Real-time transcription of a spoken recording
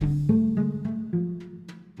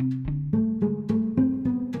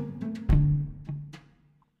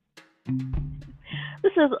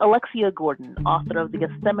is Alexia Gordon, author of the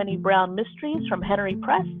Gethsemane Brown Mysteries from Henry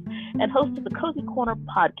Press and host of the Cozy Corner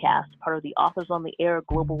podcast, part of the Authors on the Air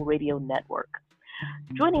Global Radio Network.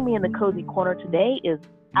 Joining me in the Cozy Corner today is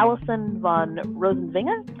Alison von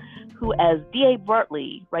Rosenvinge, who as D.A.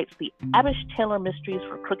 Bartley writes the Abish Taylor Mysteries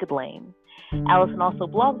for Crooked Lane. Alison also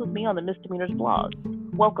blogs with me on the Misdemeanors blog.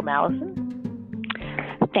 Welcome, Alison.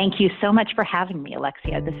 Thank you so much for having me,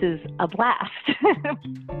 Alexia. This is a blast.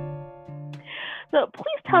 So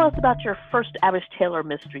please tell us about your first Abish Taylor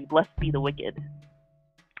mystery, Blessed Be the Wicked.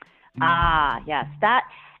 Yes. That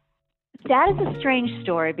is a strange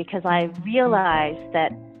story because I realized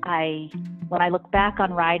that when I look back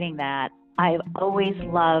on writing that, I've always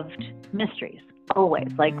loved mysteries. Always.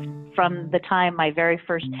 Like from the time my very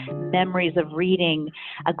first memories of reading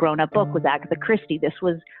a grown-up book was Agatha Christie. This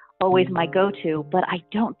was always my go-to, but I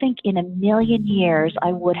don't think in a million years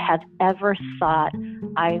I would have ever thought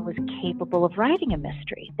I was capable of writing a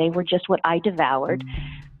mystery. They were just what I devoured,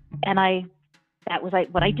 and that was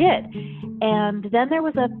what I did. And then there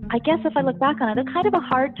was I guess if I look back on it, a kind of a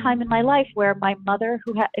hard time in my life where my mother,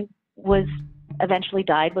 who was eventually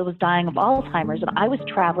died, but was dying of Alzheimer's, and I was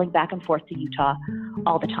traveling back and forth to Utah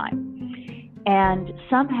all the time. And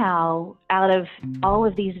somehow, out of all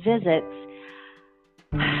of these visits,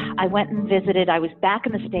 I went and visited. I was back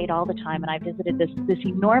in the state all the time, and I visited this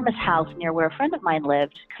enormous house near where a friend of mine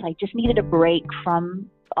lived because I just needed a break from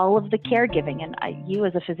all of the caregiving. And you,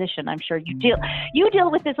 as a physician, I'm sure you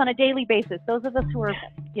deal with this on a daily basis. Those of us who are,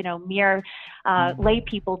 mere lay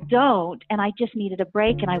people don't. And I just needed a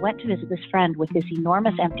break, and I went to visit this friend with this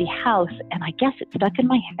enormous empty house, and I guess it stuck in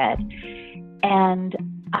my head. And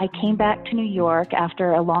I came back to New York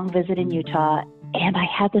after a long visit in Utah. And I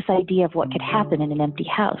had this idea of what could happen in an empty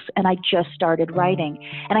house. And I just started writing.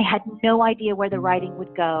 And I had no idea where the writing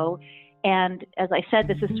would go. And as I said,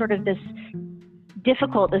 this is sort of this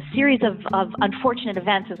a series of unfortunate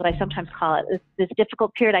events is what I sometimes call it, this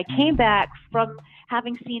difficult period. I came back from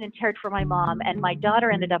having seen and cared for my mom, and my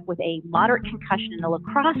daughter ended up with a moderate concussion in a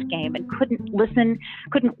lacrosse game and couldn't listen,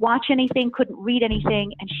 couldn't watch anything, couldn't read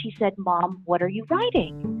anything. And she said, "Mom, what are you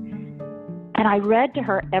writing?" And I read to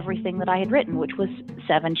her everything that I had written, which was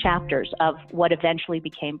 7 chapters of what eventually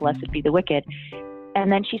became Blessed Be the Wicked.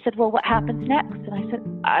 And then she said, "Well, what happens next?" And I said,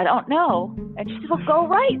 "I don't know." And she said, "Well, go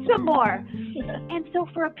write some more." And so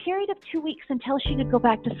for a period of 2 weeks until she could go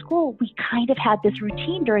back to school, we kind of had this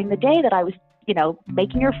routine during the day that I was,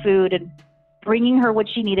 making her food and bringing her what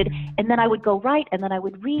she needed. And then I would go write, and then I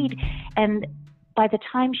would read. And by the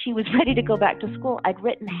time she was ready to go back to school, I'd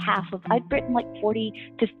written like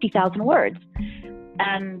 50,000 words.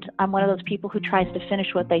 And I'm one of those people who tries to finish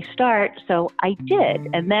what they start. So I did.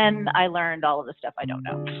 And then I learned all of the stuff I don't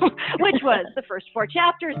know, which was the first 4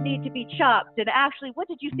 chapters need to be chopped. And actually, what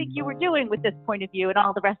did you think you were doing with this point of view and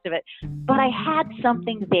all the rest of it? But I had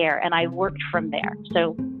something there, and I worked from there.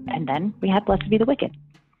 And then we had Blessed Be the Wicked.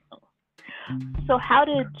 So how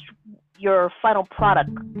did your final product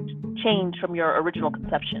change from your original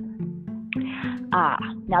conception?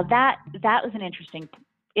 Now that was an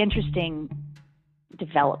interesting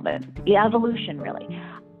development, the evolution, really.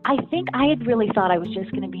 I think I had really thought I was just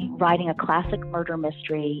going to be writing a classic murder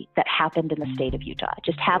mystery that happened in the state of Utah. It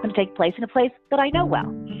just happened to take place in a place that I know well.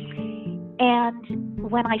 And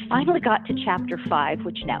when I finally got to chapter 5,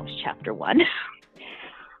 which now is chapter 1,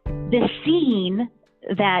 the scene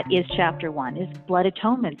that is chapter 1 is blood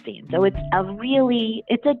atonement scene. So it's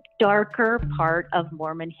a darker part of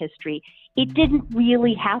Mormon history. It didn't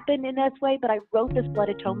really happen in this way, but I wrote this blood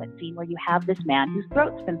atonement scene where you have this man whose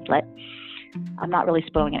throat's been slit. I'm not really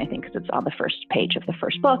spoiling anything because it's on the first page of the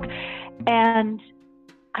first book. And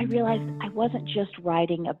I realized I wasn't just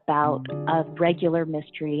writing about a regular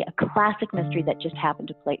mystery, a classic mystery that just happened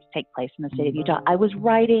to take place in the state of Utah. I was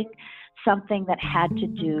writing something that had to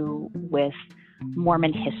do with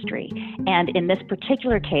Mormon history. And in this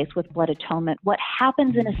particular case with blood atonement, what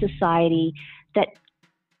happens in a society that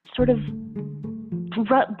sort of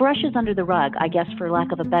brushes under the rug, I guess, for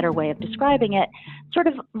lack of a better way of describing it, sort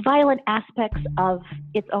of violent aspects of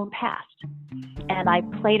its own past. And I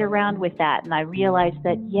played around with that, and I realized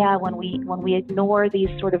that, when we ignore these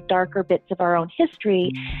sort of darker bits of our own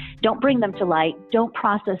history, don't bring them to light, don't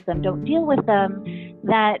process them, don't deal with them,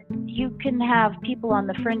 that you can have people on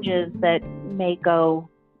the fringes that may go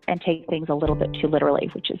and take things a little bit too literally,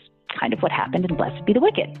 which is kind of what happened in Blessed Be the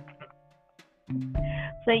Wicked.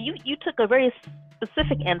 So you took a very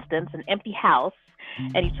specific instance, an empty house,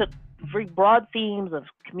 and you took very broad themes of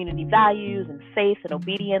community values and faith and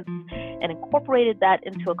obedience and incorporated that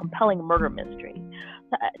into a compelling murder mystery.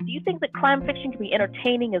 Do you think that crime fiction can be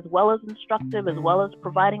entertaining as well as instructive, as well as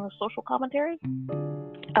providing a social commentary?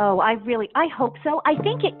 Oh, I hope so. I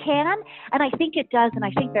think it can, and I think it does, and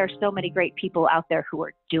I think there are so many great people out there who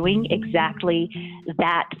are doing exactly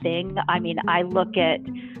that thing. I look at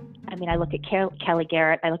Kelly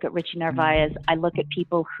Garrett, I look at Richie Narvaez, I look at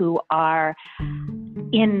people who are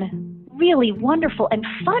in really wonderful and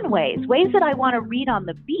fun ways that I want to read on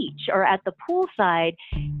the beach or at the poolside,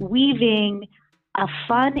 weaving a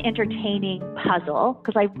fun, entertaining puzzle,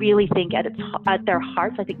 because I really think at their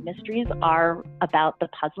hearts, I think mysteries are about the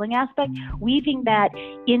puzzling aspect, weaving that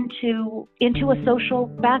into a social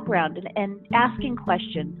background and asking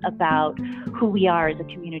questions about who we are as a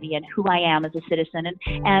community and who I am as a citizen,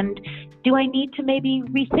 and do I need to maybe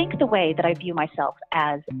rethink the way that I view myself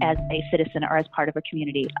as a citizen or as part of a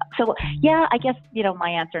community? So yeah, I guess, my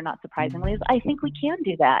answer, not surprisingly, is I think we can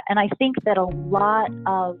do that. And I think that a lot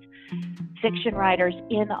of fiction writers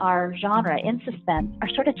in our genre, in suspense, are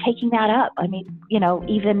sort of taking that up.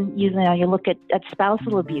 Even you look at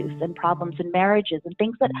spousal abuse and problems in marriages and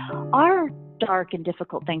things that are dark and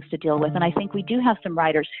difficult things to deal with. And I think we do have some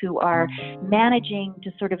writers who are managing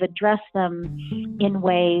to sort of address them in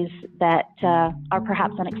ways that are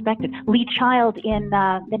perhaps unexpected. Lee Child in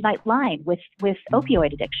Midnight Line with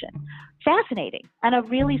opioid addiction. Fascinating, and a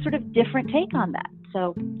really sort of different take on that.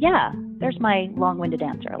 So yeah, there's my long-winded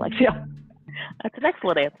answer, Alexia. That's an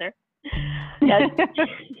excellent answer.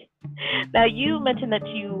 Now, you mentioned that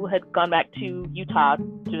you had gone back to Utah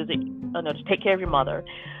to take care of your mother.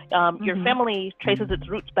 Your family traces its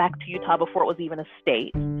roots back to Utah before it was even a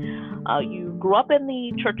state. You grew up in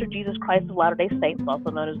the Church of Jesus Christ of Latter-day Saints,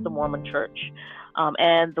 also known as the Mormon Church.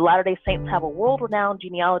 And the Latter-day Saints have a world-renowned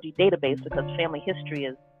genealogy database because family history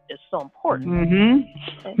is so important.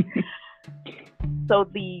 Mm-hmm. So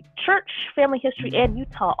the church, family history, and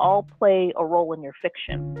Utah all play a role in your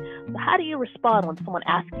fiction. So how do you respond when someone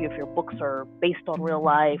asks you if your books are based on real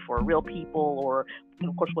life or real people, or,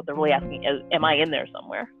 of course, what they're really asking is, am I in there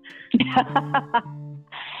somewhere?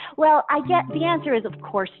 Well, I get the answer is, of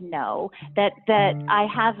course, no. That I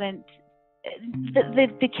haven't.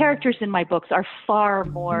 The characters in my books are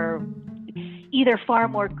either far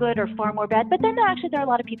more good or far more bad. But then there are a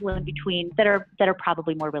lot of people in between that are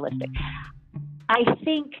probably more realistic. I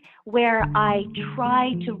think where I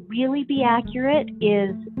try to really be accurate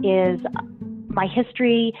is my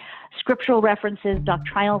history, scriptural references,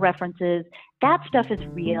 doctrinal references. That stuff is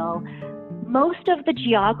real. Most of the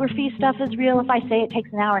geography stuff is real. If I say it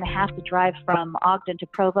takes an hour and a half to drive from Ogden to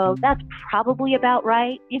Provo, that's probably about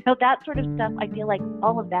right. That sort of stuff, I feel like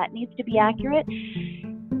all of that needs to be accurate.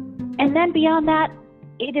 And then beyond that,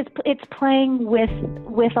 it's playing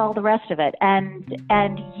with all the rest of it. And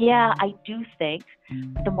yeah, I do think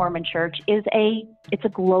the Mormon Church is it's a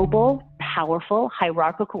global, powerful,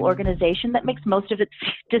 hierarchical organization that makes most of its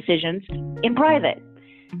decisions in private.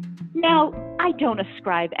 Now, I don't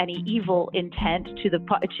ascribe any evil intent to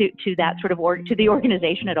that sort of to the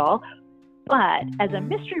organization at all. But as a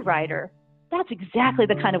mystery writer, that's exactly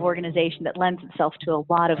the kind of organization that lends itself to a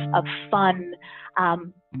lot of fun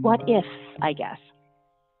what ifs, I guess.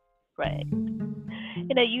 Right.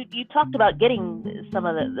 You talked about getting some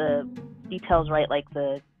of the details right, like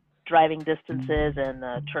the driving distances and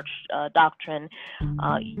the church doctrine.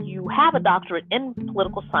 You have a doctorate in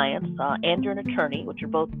political science and you're an attorney, which are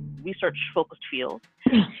both research-focused fields.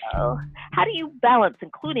 How do you balance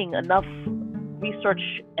including enough research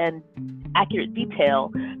and accurate detail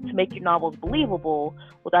to make your novels believable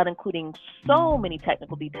without including so many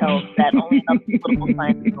technical details that only a political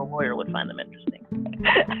scientist or lawyer would find them interesting?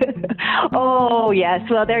 Oh yes,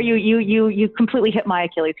 well there you completely hit my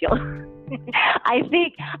Achilles heel. I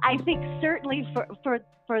think certainly for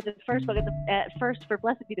the first book, first for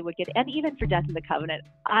Blessed Be the Wicked, and even for Death in the Covenant,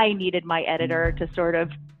 I needed my editor to sort of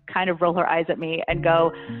kind of roll her eyes at me and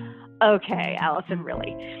go, okay, Alison,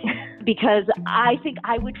 really, because I think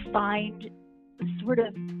I would find sort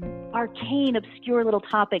of arcane, obscure little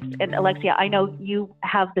topics. And Alexia, I know you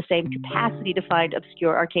have the same capacity to find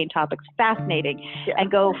obscure, arcane topics fascinating and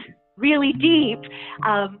go really deep.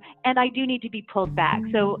 And I do need to be pulled back.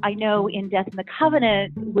 So I know in Death in the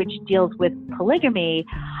Covenant, which deals with polygamy,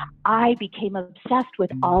 I became obsessed with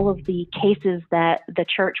all of the cases that the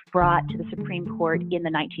church brought to the Supreme Court in the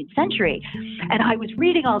 19th century. And I was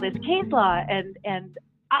reading all this case law and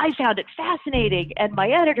I found it fascinating. And my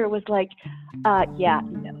editor was like, yeah,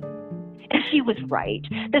 no. And she was right.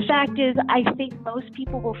 The fact is, I think most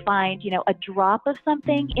people will find, a drop of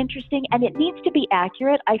something interesting, and it needs to be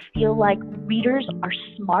accurate. I feel like readers are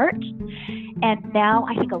smart. And now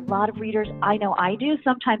I think a lot of readers, I know I do,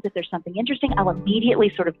 sometimes if there's something interesting, I'll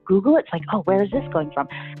immediately sort of Google it. It's like, oh, where is this going from?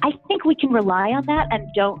 I think we can rely on that and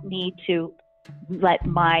don't need to let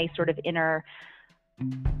my sort of inner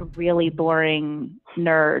really boring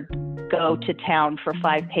nerd go to town for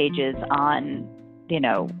 5 pages on,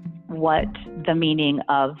 what the meaning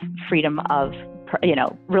of freedom of,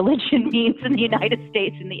 religion means in the United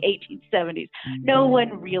States in the 1870s. No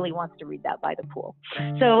one really wants to read that by the pool.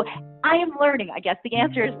 So I am learning. I guess the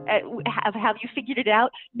answer is, have you figured it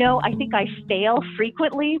out? No, I think I fail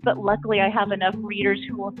frequently, but luckily I have enough readers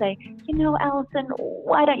who will say, Alison,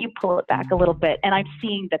 why don't you pull it back a little bit? And I'm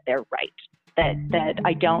seeing that they're right, that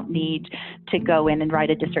I don't need to go in and write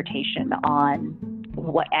a dissertation on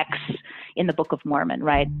what X in the Book of Mormon,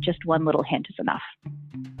 right? Just one little hint is enough.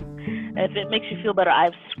 If it makes you feel better,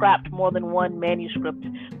 I've scrapped more than one manuscript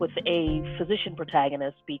with a physician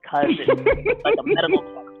protagonist because it's like a medical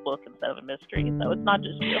textbook instead of a mystery. So it's not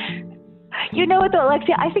just you. You know what, though,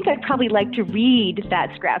 Alexia? I think I'd probably like to read that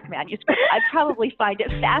scrapped manuscript. I'd probably find it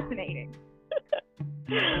fascinating.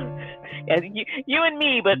 Yeah, you and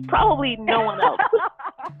me, but probably no one else.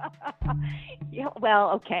 Yeah,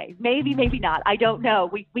 well, okay, maybe not. I don't know.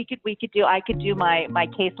 I could do my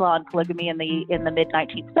case law on polygamy in the mid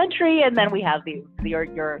 19th century, and then we have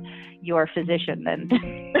your physician, and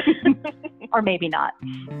or maybe not.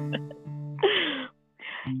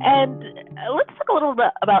 And let's talk a little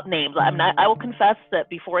bit about names. I will confess that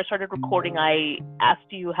before I started recording, I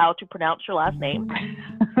asked you how to pronounce your last name.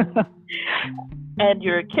 And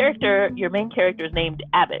your main character is named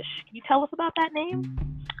Abish. Can you tell us about that name?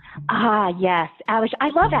 Yes, Abish. I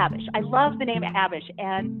love Abish. I love the name Abish.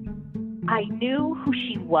 And I knew who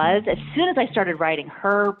she was as soon as I started writing.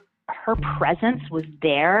 Her presence was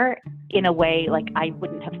there in a way like I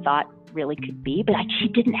wouldn't have thought really could be, but she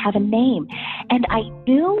didn't have a name. And I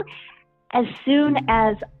knew as soon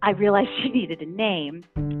as I realized she needed a name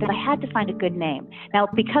that I had to find a good name. Now,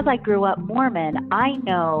 because I grew up Mormon, I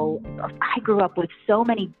grew up with so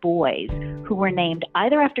many boys who were named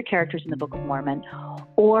either after characters in the Book of Mormon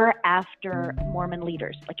or after Mormon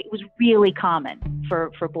leaders. Like, it was really common for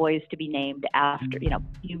boys to be named after,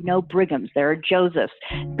 Brighams, there are Josephs,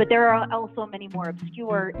 but there are also many more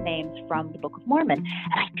obscure names from the Book of Mormon.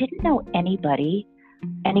 And I didn't know any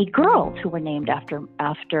girls who were named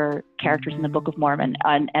after characters in the Book of Mormon,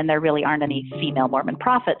 and there really aren't any female Mormon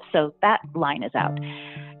prophets, so that line is out.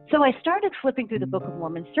 So I started flipping through the Book of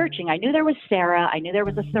Mormon searching. I knew there was Sarah, I knew there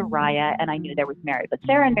was a Sariah, and I knew there was Mary, but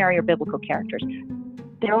Sarah and Mary are biblical characters.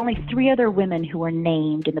 There are only 3 other women who were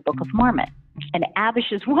named in the Book of Mormon, and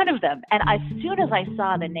Abish is one of them. And as soon as I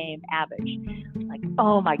saw the name Abish, I was like,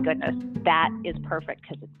 oh my goodness, that is perfect,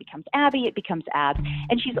 because it becomes Abby, it becomes Abs.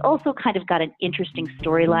 And she's also kind of got an interesting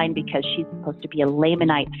storyline because she's supposed to be a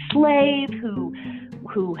Lamanite slave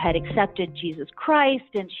who had accepted Jesus Christ,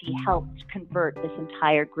 and she helped convert this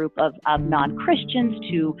entire group of non-Christians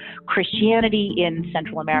to Christianity in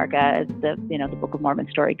Central America, as the Book of Mormon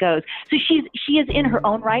story goes. So she is in her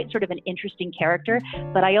own right sort of an interesting character,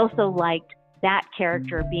 but I also liked that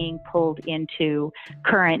character being pulled into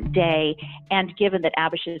current day. And given that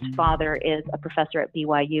Abish's father is a professor at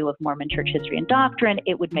BYU of Mormon church history and doctrine,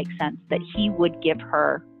 it would make sense that he would give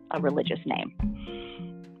her a religious name.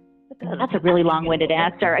 That's a really long-winded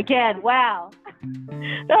answer. Again, wow.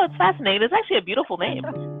 No, it's fascinating. It's actually a beautiful name.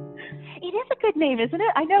 It is a good name, isn't it?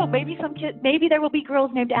 I know. Maybe there will be girls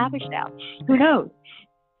named Abish now. Who knows?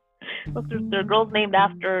 Look, there are girls named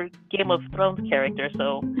after Game of Thrones characters,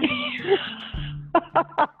 so.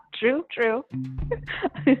 True.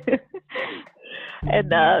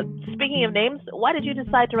 And speaking of names, why did you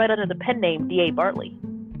decide to write under the pen name D.A. Bartley?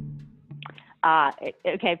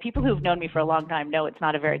 Okay, people who've known me for a long time know it's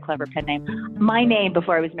not a very clever pen name. My name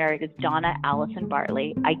before I was married is Donna Alison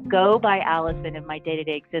Bartley. I go by Alison in my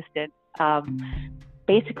day-to-day existence.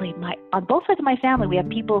 Basically, on both sides of my family, we have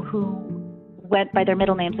people who went by their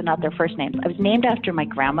middle names and not their first names. I was named after my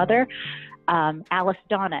grandmother, Alice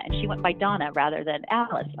Donna, and she went by Donna rather than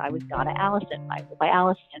Alice. I was Donna Allison. I went by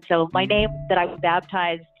Alison. And so my name that I was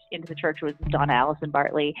baptized into the church was Donna Alison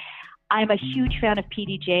Bartley. I'm a huge fan of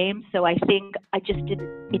P.D. James, so I think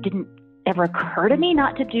it didn't ever occur to me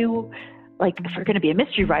not to do, like, if we're going to be a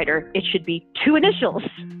mystery writer, it should be 2 initials,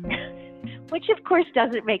 which of course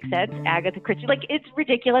doesn't make sense. Agatha Christie, like, it's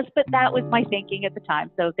ridiculous, but that was my thinking at the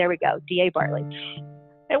time. So there we go, D.A. Bartley.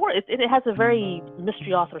 It has a very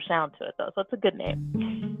mystery author sound to it, though, so it's a good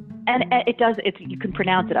name. And it does, you can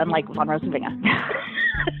pronounce it, unlike von Rosenvinge.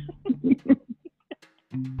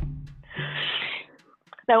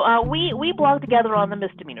 So we blog together on the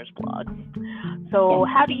Misdemeanors blog. So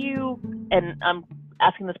how do you, and I'm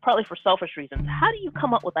asking this partly for selfish reasons, how do you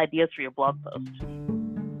come up with ideas for your blog posts?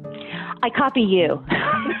 I copy you.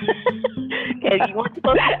 Okay, you weren't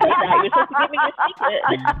supposed to say that. You're supposed to give me your secret.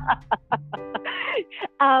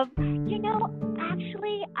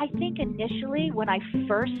 actually, I think initially when I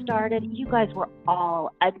first started, you guys were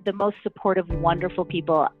all the most supportive, wonderful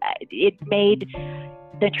people. It made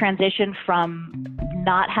the transition from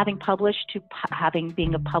not having published to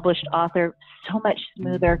being a published author so much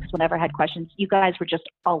smoother, because whenever I had questions, you guys were just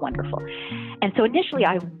all wonderful. And so initially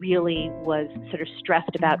I really was sort of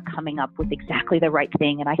stressed about coming up with exactly the right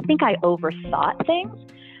thing, and I think I overthought things.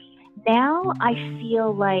 Now I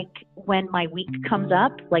feel like when my week comes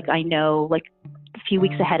up, like I know like a few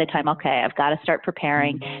weeks ahead of time, okay, I've got to start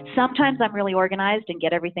preparing. Sometimes I'm really organized and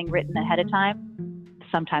get everything written ahead of time.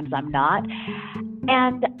 Sometimes I'm not.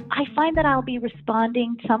 And I find that I'll be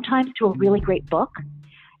responding sometimes to a really great book.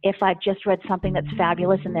 If I've just read something that's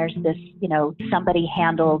fabulous and there's this, somebody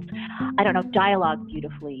handled, I don't know, dialogue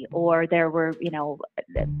beautifully, or there were,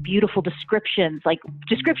 beautiful descriptions, like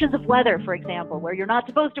descriptions of weather, for example, where you're not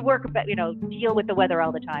supposed to deal with the weather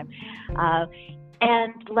all the time.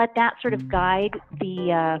 And let that sort of guide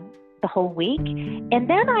the whole week. And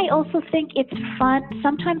then I also think it's fun.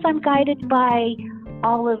 Sometimes I'm guided by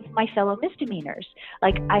all of my fellow misdemeanors.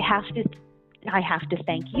 Like I have to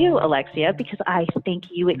thank you, Alexia, because I think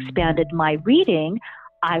you expanded my reading.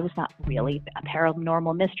 I was not really a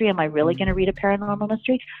paranormal mystery. Am I really going to read a paranormal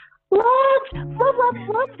mystery? Love them.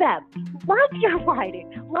 Love your writing.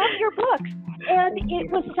 Love your books. And it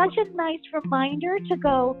was such a nice reminder to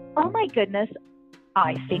go, oh my goodness,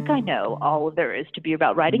 I think I know all there is to be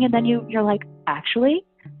about writing. And then you're like, actually,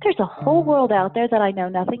 there's a whole world out there that I know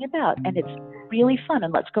nothing about. And it's really fun.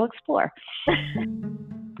 And let's go explore.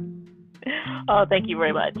 Oh, thank you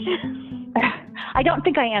very much. I don't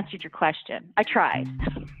think I answered your question. I tried.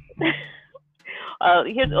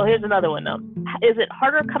 Here's another one, though. Is it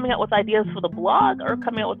harder coming up with ideas for the blog or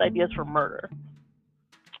coming up with ideas for murder?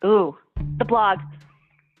 Ooh, the blog.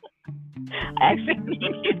 Actually,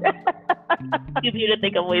 easier to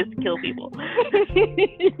think of ways to kill people.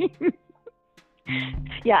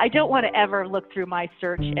 Yeah, I don't want to ever look through my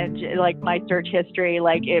search engine, like my search history.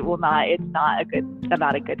 Like it's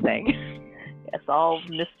not a good thing. Yes, all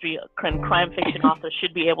mystery and crime fiction authors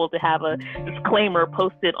should be able to have a disclaimer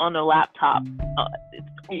posted on their laptop. It's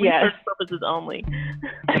research purposes only.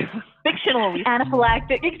 Fictional research.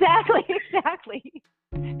 Anaphylactic. Exactly.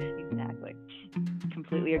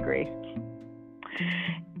 Completely agree.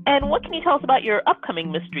 And what can you tell us about your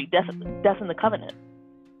upcoming mystery, Death in the Covenant?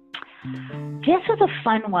 This was a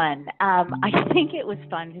fun one. I think it was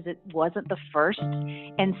fun because it wasn't the first.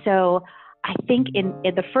 And so I think in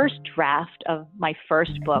the first draft of my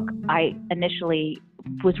first book, I initially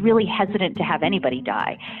was really hesitant to have anybody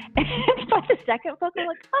die. And by the second book, I'm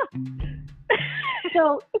like, oh.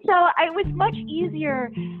 So it was much easier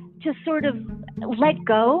to sort of let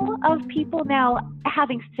go of people. Now,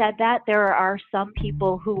 having said that, there are some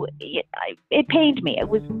people who it pained me. It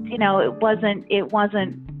was, it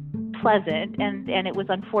wasn't pleasant, and it was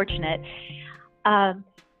unfortunate.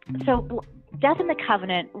 So Death in the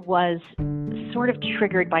Covenant was sort of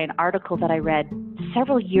triggered by an article that I read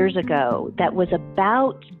several years ago that was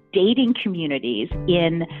about dating communities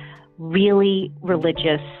in really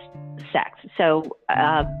religious sects. So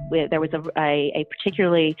there was a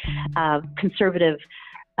particularly conservative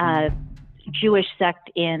Jewish sect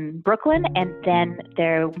in Brooklyn, and then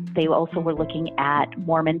they also were looking at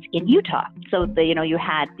Mormons in Utah. So you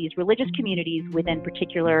had these religious communities within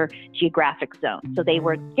particular geographic zones. So they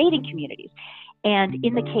were dating communities. And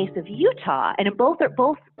in the case of Utah, and in both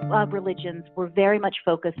religions were very much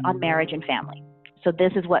focused on marriage and family. So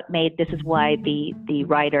this is why the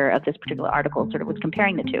writer of this particular article sort of was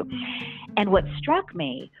comparing the two. And what struck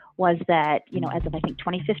me was that, as of I think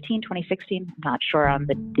 2015, 2016, I'm not sure on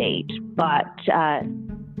the date, but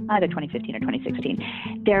either 2015 or 2016,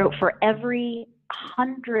 for every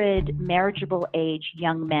 100 marriageable age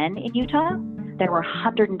young men in Utah, there were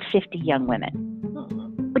 150 young women,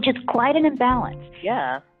 which is quite an imbalance.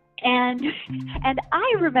 Yeah. And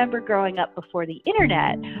I remember growing up before the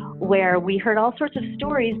internet, where we heard all sorts of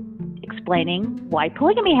stories explaining why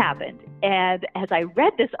polygamy happened. And as I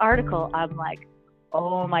read this article, I'm like,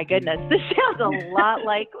 oh my goodness, this sounds a lot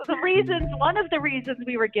like one of the reasons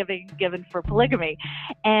we were given for polygamy.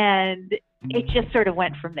 And it just sort of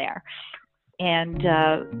went from there. And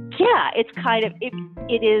it's kind of,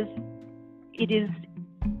 it is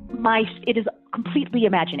completely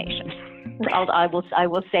imagination. I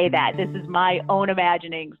will say that this is my own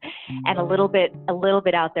imaginings and a little bit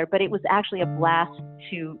out there, but it was actually a blast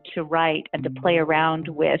to write and to play around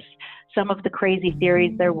with some of the crazy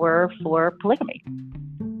theories there were for polygamy.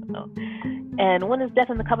 Oh. And when is Death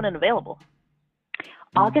in the Covenant available?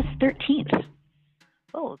 August 13th.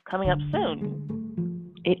 Oh, it's coming up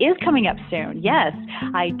soon. It is coming up soon. Yes,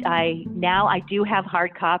 I now I do have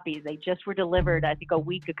hard copies. They just were delivered, I think, a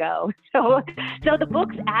week ago. So the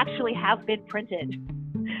books actually have been printed.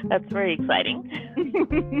 That's very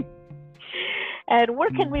exciting. And where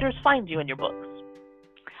can readers find you and your books?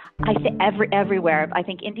 I say everywhere. I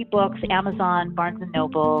think indie books, Amazon, Barnes and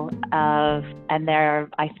Noble, and there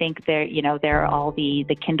are all the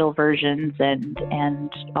Kindle versions and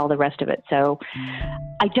all the rest of it. So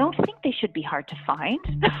I don't think they should be hard to find.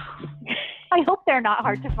 I hope they're not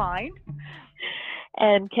hard to find.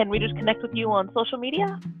 And can readers connect with you on social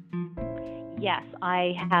media? Yes,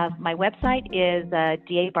 I have. My website is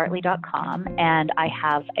dabartley.com, and I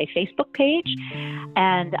have a Facebook page.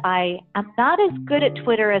 And I am not as good at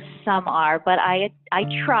Twitter as some are, but I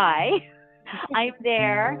try. I'm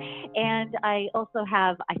there, and I also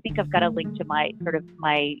have. I think I've got a link to my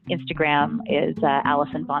Instagram is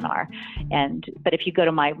Alison but if you go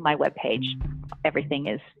to my webpage, everything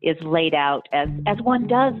is laid out as one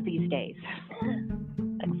does these days.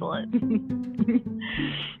 Excellent.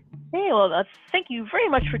 Hey, well, thank you very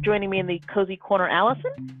much for joining me in the Cozy Corner,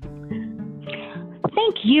 Alison.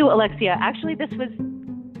 Thank you, Alexia. Actually, this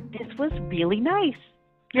was really nice.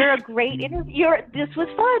 You're a great interview. This was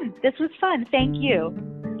fun. Thank you.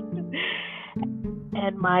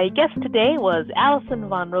 And my guest today was Alison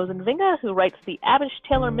von Rosenvinge, who writes the Abish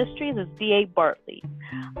Taylor Mysteries as D.A. Bartley.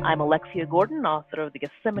 I'm Alexia Gordon, author of the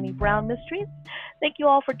Gethsemane Brown Mysteries. Thank you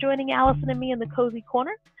all for joining Alison and me in the Cozy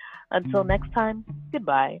Corner. Until next time,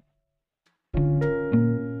 goodbye.